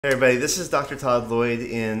Hey everybody, this is Dr. Todd Lloyd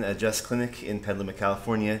in Adjust Clinic in Petaluma,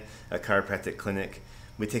 California, a chiropractic clinic.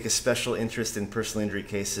 We take a special interest in personal injury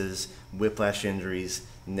cases, whiplash injuries,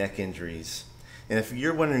 neck injuries. And if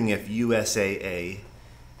you're wondering if USAA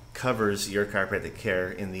covers your chiropractic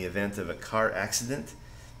care in the event of a car accident,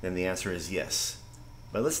 then the answer is yes.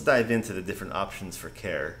 But let's dive into the different options for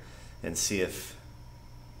care and see if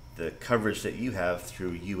the coverage that you have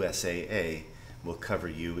through USAA will cover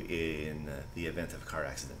you in the event of a car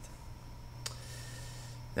accident.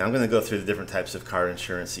 Now I'm going to go through the different types of car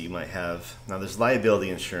insurance that you might have. Now there's liability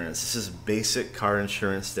insurance. This is basic car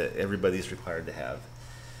insurance that everybody's required to have.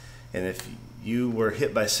 And if you were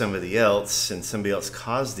hit by somebody else and somebody else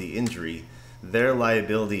caused the injury, their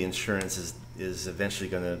liability insurance is eventually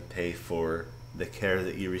going to pay for the care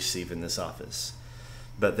that you receive in this office.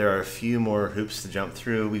 But there are a few more hoops to jump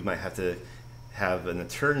through. We might have to have an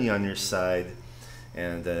attorney on your side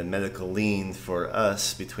and a medical lien for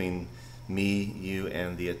us between me, you,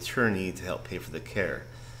 and the attorney to help pay for the care.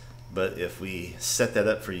 But if we set that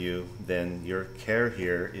up for you, then your care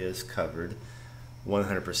here is covered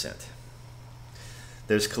 100%.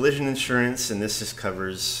 There's collision insurance, and this just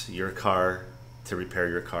covers your car to repair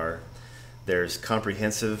your car. There's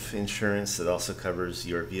comprehensive insurance that also covers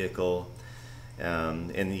your vehicle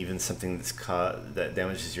and even something that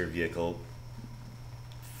damages your vehicle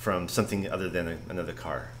from something other than another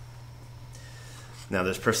car. Now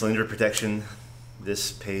there's personal injury protection.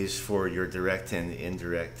 This pays for your direct and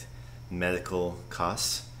indirect medical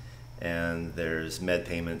costs. And there's med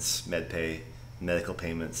payments, med pay, medical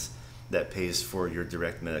payments that pays for your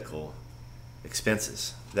direct medical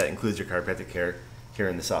expenses. That includes your chiropractic care here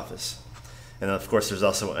in this office. And of course there's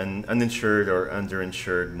also an uninsured or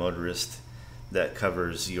underinsured motorist that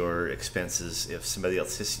covers your expenses if somebody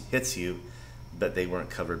else hits you but they weren't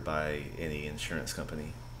covered by any insurance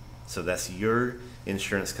company. So that's your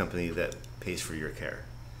insurance company that pays for your care.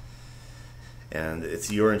 And it's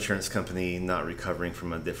your insurance company not recovering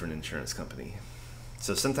from a different insurance company.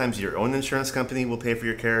 So sometimes your own insurance company will pay for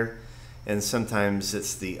your care, and sometimes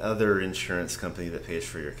it's the other insurance company that pays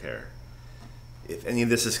for your care. If any of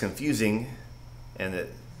this is confusing and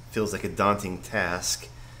it feels like a daunting task,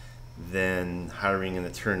 then hiring an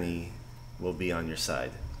attorney will be on your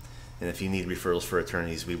side. And if you need referrals for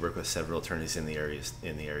attorneys, we work with several attorneys in the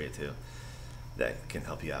area too that can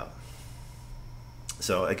help you out.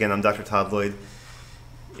 So again, I'm Dr. Todd Lloyd.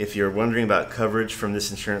 If you're wondering about coverage from this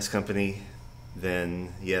insurance company,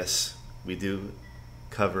 then yes, we do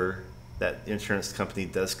cover, that insurance company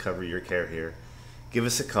does cover your care here. Give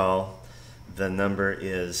us a call. The number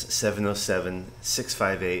is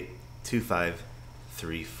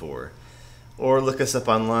 707-658-2534. Or look us up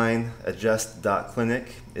online.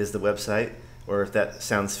 Adjust.clinic is the website. Or if that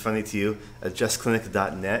sounds funny to you,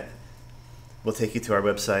 adjustclinic.net will take you to our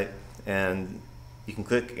website. And you can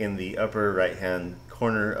click in the upper right-hand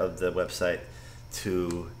corner of the website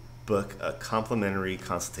to book a complimentary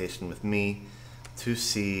consultation with me to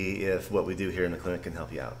see if what we do here in the clinic can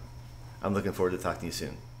help you out. I'm looking forward to talking to you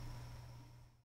soon.